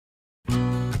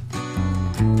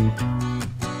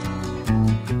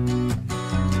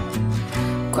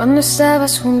cuando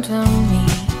estabas junto a mí.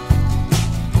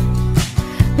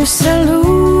 Nuestra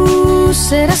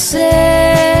luz era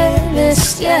celestial.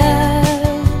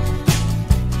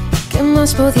 ¿Qué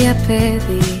más podía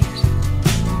pedir?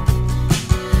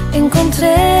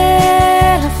 Encontré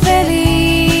la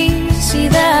felicidad.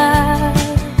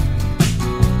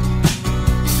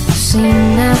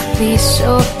 Sin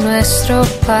aviso, nuestro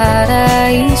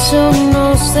paraíso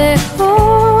nos dejó.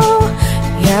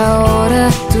 Y ahora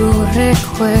tu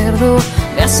recuerdo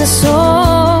me hace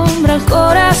sombra al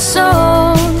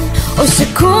corazón. Hoy se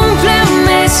cumple un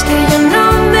mes que ya no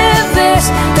me ves.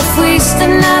 Te fuiste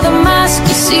nada más,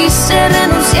 quisiste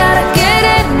renunciar a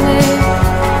quererme.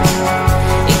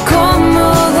 Y cómo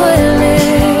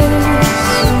dueles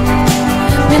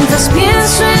mientras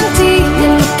pienso en ti y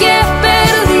en lo que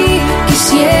perdí.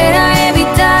 Quisiera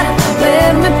evitar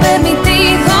haberme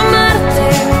permitido amarte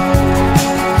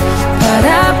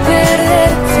para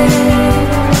perderte.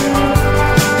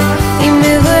 Y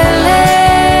me duele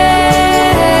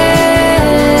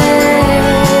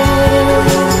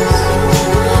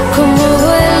como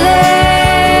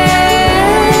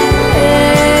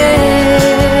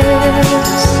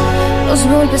dueles los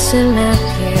golpes en la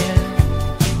piel.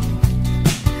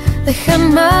 Dejan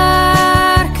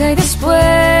marca y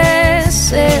después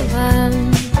se van.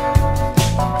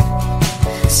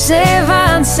 Se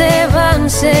van, se van,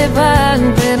 se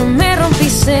van, pero me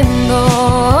rompiste en dos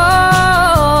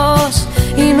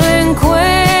y no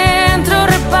encuentro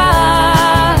reparación.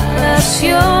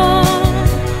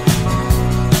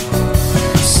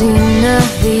 Sin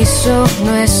aviso,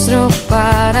 nuestro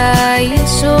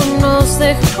paraíso nos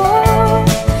dejó.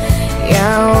 Y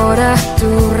ahora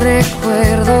tu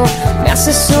recuerdo me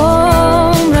hace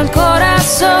sombra al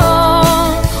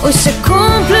corazón. Hoy se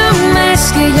cumple un mes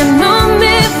que ya no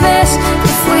me ves. Te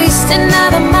fuiste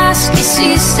nada más,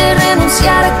 quisiste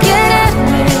renunciar a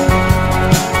quererme.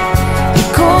 Y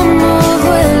cómo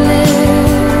dueles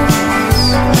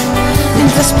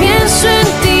mientras pienso en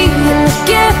ti y en lo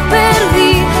que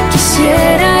perdí.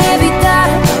 Quisiera evitar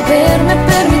haberme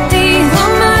permitido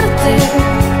amarte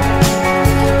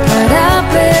para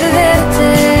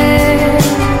perderte.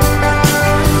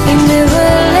 Y me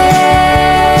duele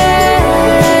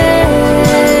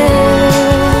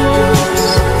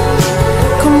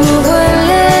como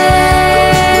dueles.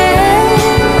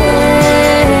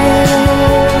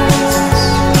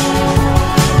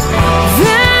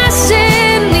 Ve a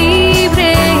ser libre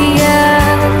y a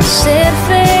ser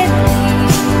feliz.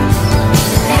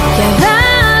 Que da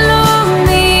lo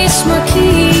mismo aquí.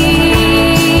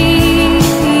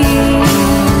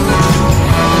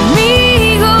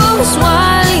 O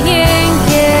alguien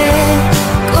que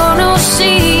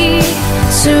conocí,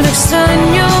 soy un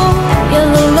extraño y el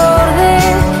dolor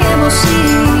dejemos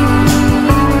ir.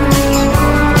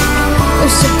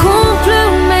 Hoy se cumple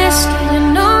un mes que ya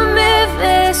no me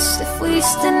ves. Te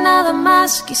fuiste nada más,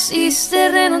 quisiste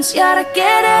renunciar a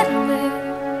quererme.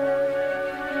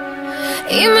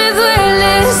 Y me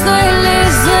dueles,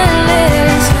 dueles,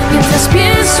 dueles mientras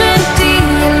pienso en ti.